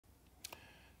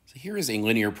So here is a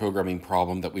linear programming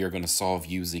problem that we are going to solve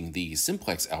using the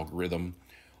simplex algorithm.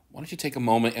 Why don't you take a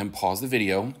moment and pause the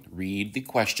video, read the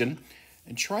question,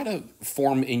 and try to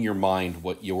form in your mind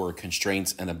what your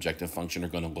constraints and objective function are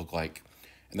going to look like.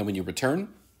 And then when you return,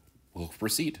 we'll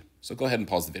proceed. So go ahead and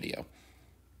pause the video.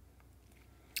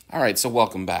 All right, so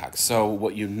welcome back. So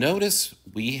what you notice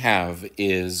we have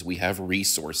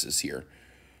resources here.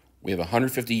 We have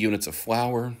 150 units of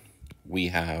flour, we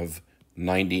have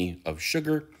 90 of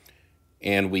sugar,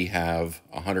 and we have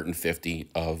 150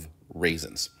 of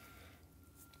raisins.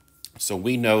 So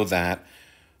we know that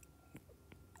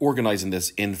organizing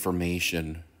this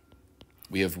information,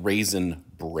 we have raisin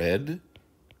bread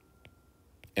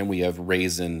and we have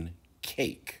raisin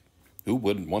cake. Who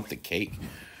wouldn't want the cake?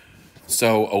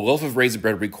 So a loaf of raisin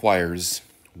bread requires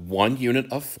 1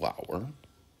 unit of flour,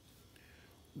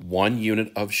 1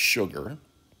 unit of sugar,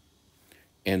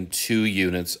 and 2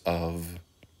 units of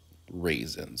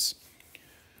raisins.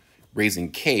 Raisin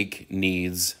cake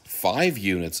needs 5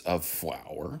 units of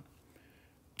flour,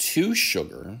 2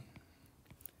 sugar,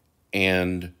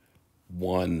 and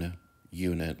 1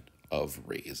 unit of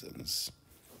raisins.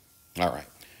 All right.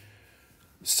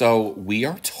 So we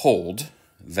are told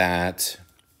that,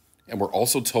 and we're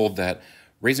also told that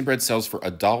raisin bread sells for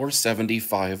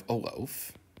 $1.75 a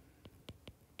loaf,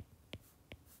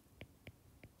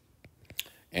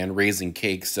 and raisin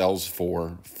cake sells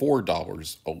for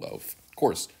 $4 a loaf. Of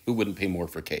course, who wouldn't pay more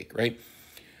for cake, right?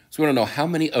 So we want to know how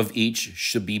many of each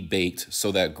should be baked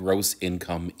so that gross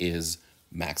income is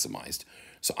maximized.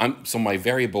 So my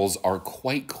variables are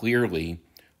quite clearly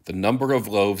the number of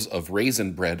loaves of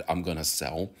raisin bread I'm going to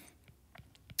sell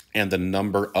and the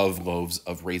number of loaves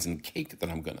of raisin cake that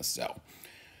I'm going to sell.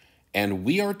 And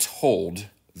we are told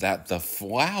that the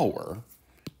flour,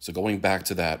 so going back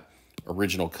to that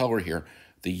original color here,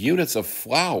 the units of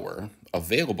flour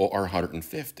available are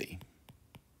 150.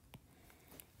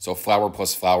 So flour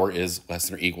plus flour is less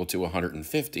than or equal to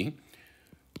 150.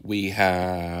 We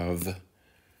have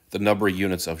the number of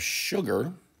units of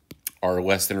sugar are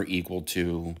less than or equal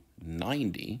to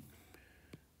 90.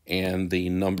 And the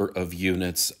number of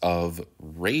units of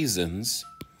raisins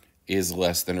is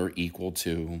less than or equal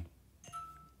to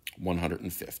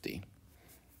 150.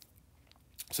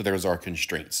 So there's our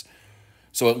constraints.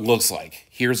 So it looks like,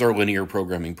 here's our linear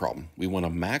programming problem. We want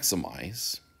to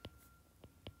maximize,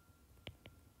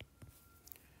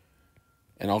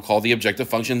 and I'll call the objective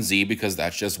function z because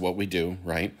that's just what we do,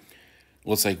 right? It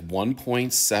looks like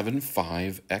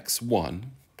 1.75x1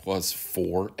 plus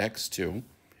 4x2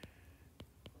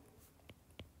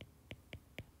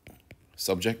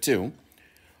 subject to,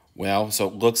 well, so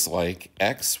it looks like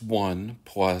x1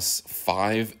 plus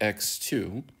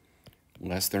 5x2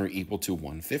 less than or equal to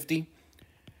 150,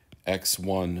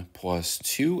 x1 plus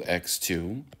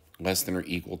 2x2 less than or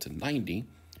equal to 90,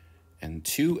 and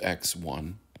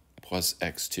 2x1 plus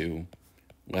x2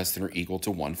 less than or equal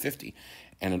to 150.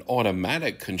 And an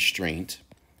automatic constraint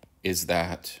is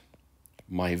that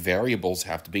my variables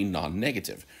have to be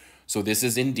non-negative. So this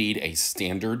is indeed a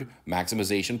standard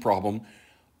maximization problem,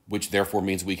 which therefore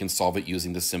means we can solve it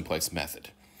using the simplex method.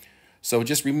 So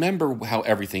just remember how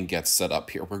everything gets set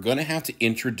up here. We're going to have to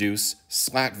introduce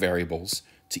slack variables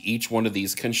to each one of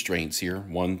these constraints here,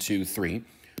 1, 2, 3.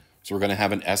 So we're going to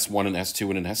have an S1, an S2,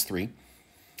 and an S3.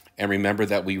 And remember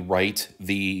that we write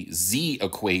the z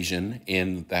equation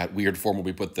in that weird form where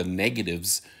we put the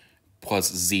negatives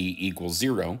plus z equals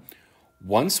 0.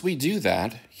 Once we do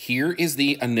that, here is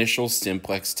the initial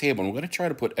simplex table. And we're going to try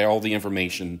to put all the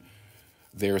information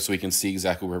there so we can see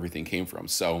exactly where everything came from.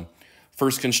 So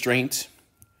first constraint,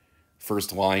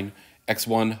 first line,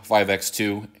 x1,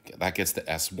 5x2, that gets the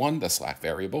S1, the slack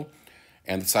variable.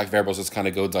 And the slack variables just kind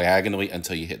of go diagonally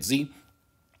until you hit z.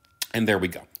 And there we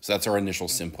go. So that's our initial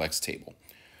simplex table.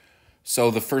 So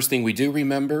the first thing we do,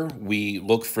 remember, we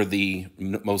look for the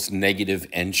most negative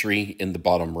entry in the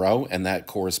bottom row, and that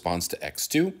corresponds to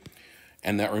x2.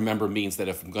 And that, remember, means that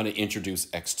if I'm going to introduce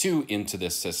x2 into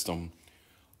this system,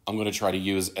 I'm going to try to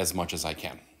use as much as I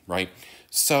can, right?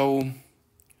 So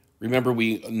remember,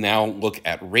 we now look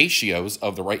at ratios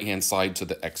of the right-hand side to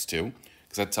the x2,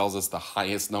 because that tells us the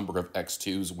highest number of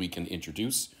x2s we can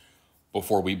introduce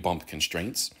before we bump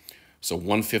constraints. So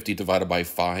 150 divided by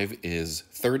 5 is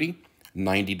 30,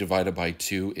 90 divided by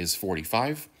 2 is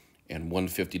 45, and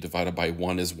 150 divided by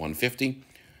 1 is 150.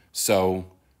 So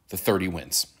the 30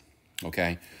 wins,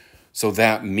 okay? So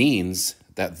that means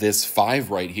that this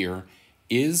 5 right here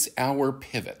is our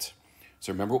pivot.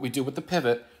 So remember what we do with the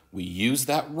pivot. We use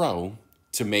that row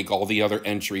to make all the other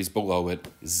entries below it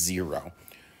 0.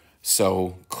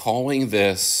 So calling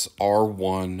this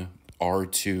R1,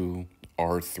 R2,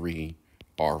 R3,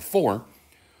 R4,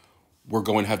 we're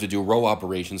going to have to do row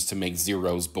operations to make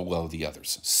zeros below the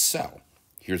others. So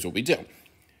here's what we do.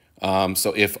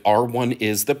 So if R1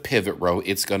 is the pivot row,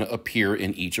 it's going to appear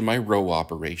in each of my row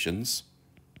operations.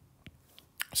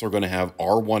 So we're going to have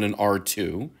R1 and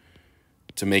R2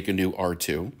 to make a new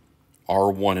R2,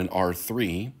 R1 and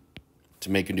R3 to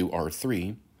make a new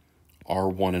R3,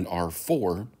 R1 and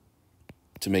R4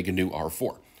 to make a new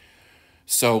R4.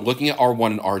 So looking at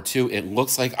R1 and R2, it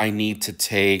looks like I need to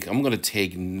take, I'm going to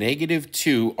take negative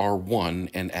 2 R1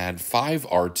 and add 5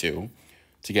 R2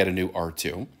 to get a new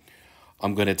R2.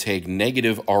 I'm going to take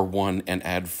negative R1 and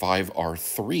add 5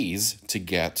 R3s to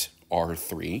get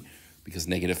R3, because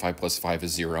negative 5 plus 5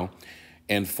 is 0.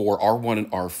 And for R1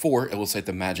 and R4, it looks like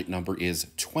the magic number is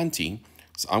 20.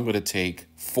 So I'm going to take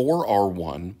 4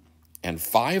 R1 and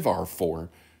 5 R4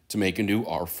 to make a new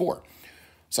R4.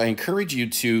 So I encourage you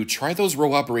to try those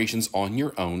row operations on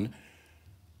your own.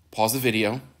 Pause the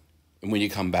video, and when you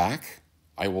come back,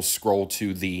 I will scroll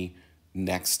to the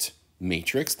next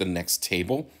matrix, the next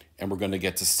table, and we're going to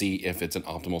get to see if it's an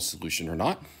optimal solution or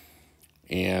not.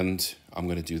 And I'm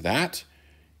going to do that.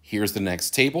 Here's the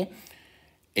next table,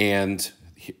 and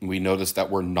we notice that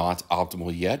we're not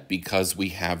optimal yet because we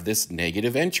have this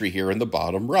negative entry here in the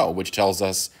bottom row, which tells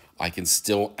us I can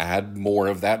still add more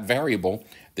of that variable.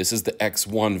 This is the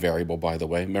x1 variable, by the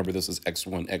way. Remember, this is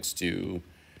x1, x2,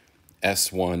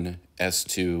 s1,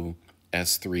 s2,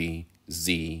 s3,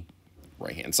 z,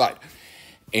 right-hand side.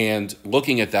 And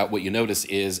looking at that, what you notice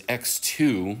is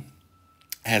x2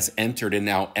 has entered, and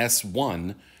now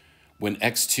s1, when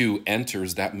x2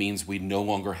 enters, that means we no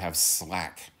longer have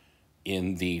slack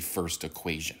in the first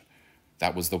equation.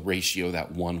 That was the ratio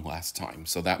that won last time.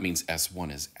 So that means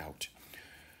s1 is out.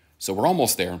 So we're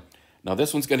almost there. Now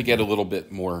this one's going to get a little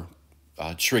bit more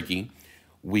tricky.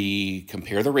 We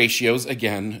compare the ratios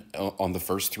again on the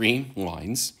first 3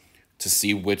 lines to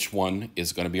see which one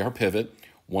is going to be our pivot.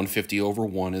 150 over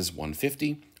 1 is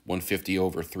 150. 150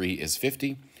 over 3 is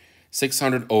 50.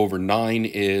 600 over 9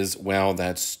 is, well,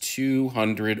 that's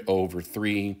 200 over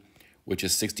 3, which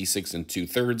is 66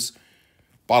 2/3.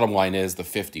 Bottom line is the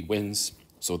 50 wins.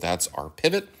 So that's our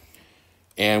pivot.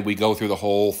 And we go through the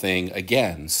whole thing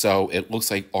again. So it looks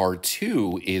like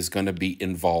R2 is going to be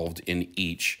involved in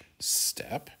each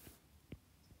step.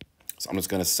 So I'm just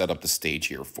going to set up the stage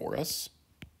here for us.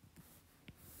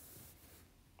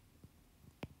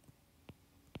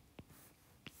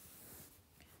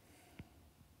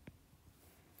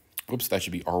 Oops, that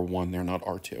should be R1 there, not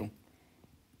R2.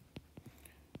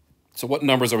 So what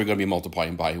numbers are we going to be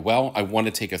multiplying by? Well, I want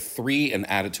to take a 3 and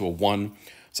add it to a 1.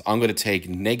 So I'm going to take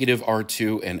negative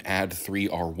R2 and add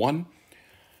 3R1.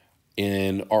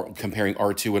 Comparing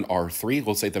R2 and R3,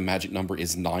 let's say the magic number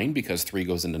is 9 because 3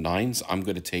 goes into 9. So I'm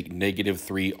going to take negative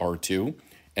 3R2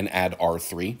 and add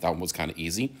R3. That one was kind of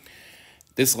easy.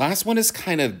 This last one is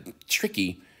kind of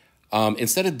tricky.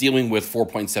 Instead of dealing with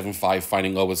 4.75,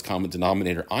 finding lowest common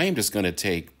denominator, I am just going to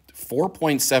take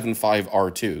 4.75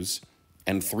 R2s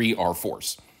and 3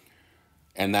 R4s.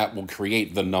 And that will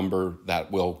create the number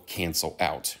that will cancel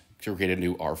out to create a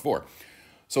new R4.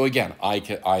 So again, I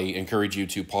encourage you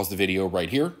to pause the video right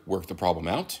here, work the problem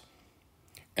out.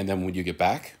 And then when you get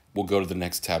back, we'll go to the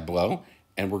next tab below,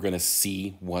 and we're going to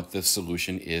see what the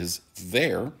solution is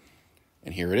there.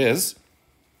 And here it is.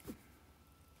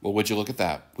 Well, would you look at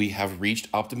that? We have reached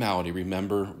optimality.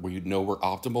 Remember, we know we're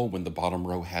optimal when the bottom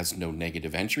row has no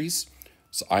negative entries.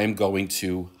 So I am going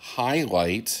to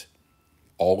highlight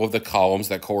all of the columns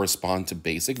that correspond to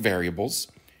basic variables.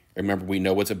 Remember, we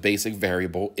know it's a basic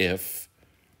variable if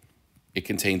it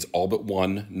contains all but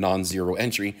one non-zero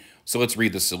entry. So let's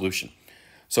read the solution.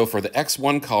 So for the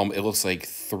x1 column, it looks like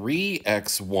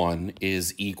 3x1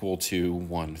 is equal to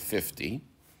 150,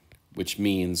 which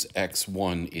means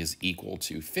x1 is equal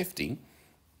to 50.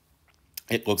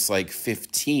 It looks like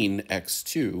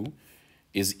 15x2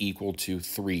 is equal to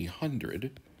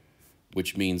 300,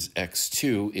 which means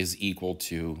x2 is equal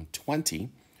to 20.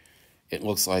 It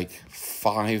looks like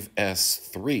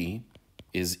 5s3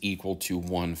 is equal to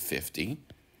 150,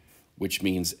 which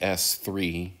means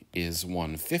s3 is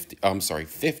 150. I'm sorry,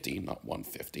 50, not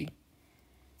 150.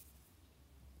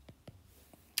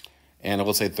 And it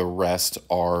looks like the rest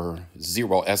are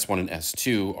 0. S1 and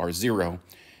S2 are 0.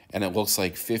 And it looks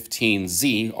like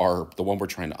 15Z, are the one we're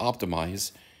trying to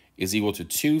optimize, is equal to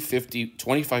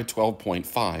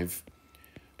 2512.5,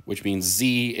 which means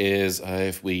Z is,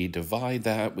 if we divide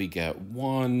that, we get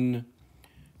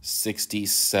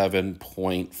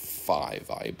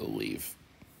 167.5, I believe.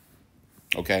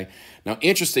 Okay, now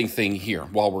interesting thing here,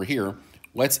 while we're here,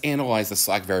 let's analyze the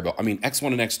slack variable. I mean,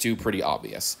 X1 and X2, pretty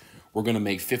obvious. We're going to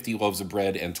make 50 loaves of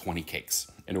bread and 20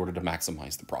 cakes. in order to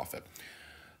maximize the profit.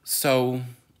 So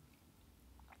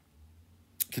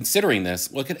considering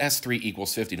this, look at S3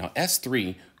 equals 50. Now,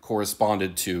 S3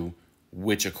 corresponded to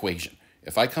which equation?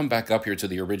 If I come back up here to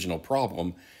the original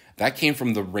problem, that came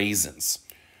from the raisins.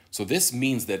 So this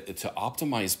means that to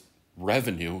optimize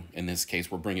revenue, in this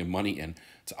case, we're bringing money in.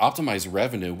 To optimize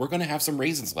revenue, we're going to have some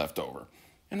raisins left over.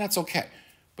 And that's okay.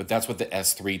 But that's what the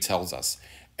S3 tells us.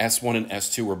 S1 and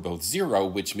S2 are both 0,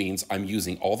 which means I'm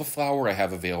using all the flour I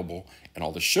have available and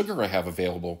all the sugar I have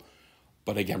available.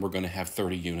 But again, we're going to have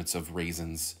 30 units of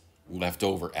raisins left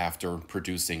over after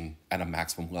producing at a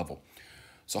maximum level.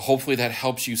 So hopefully that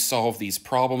helps you solve these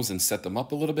problems and set them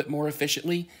up a little bit more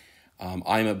efficiently.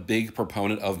 I'm a big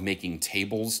proponent of making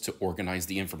tables to organize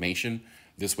the information.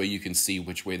 This way you can see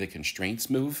which way the constraints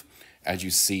move, as you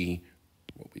see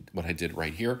what I did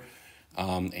right here.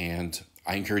 And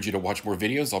I encourage you to watch more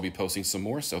videos. I'll be posting some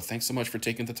more. So thanks so much for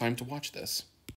taking the time to watch this.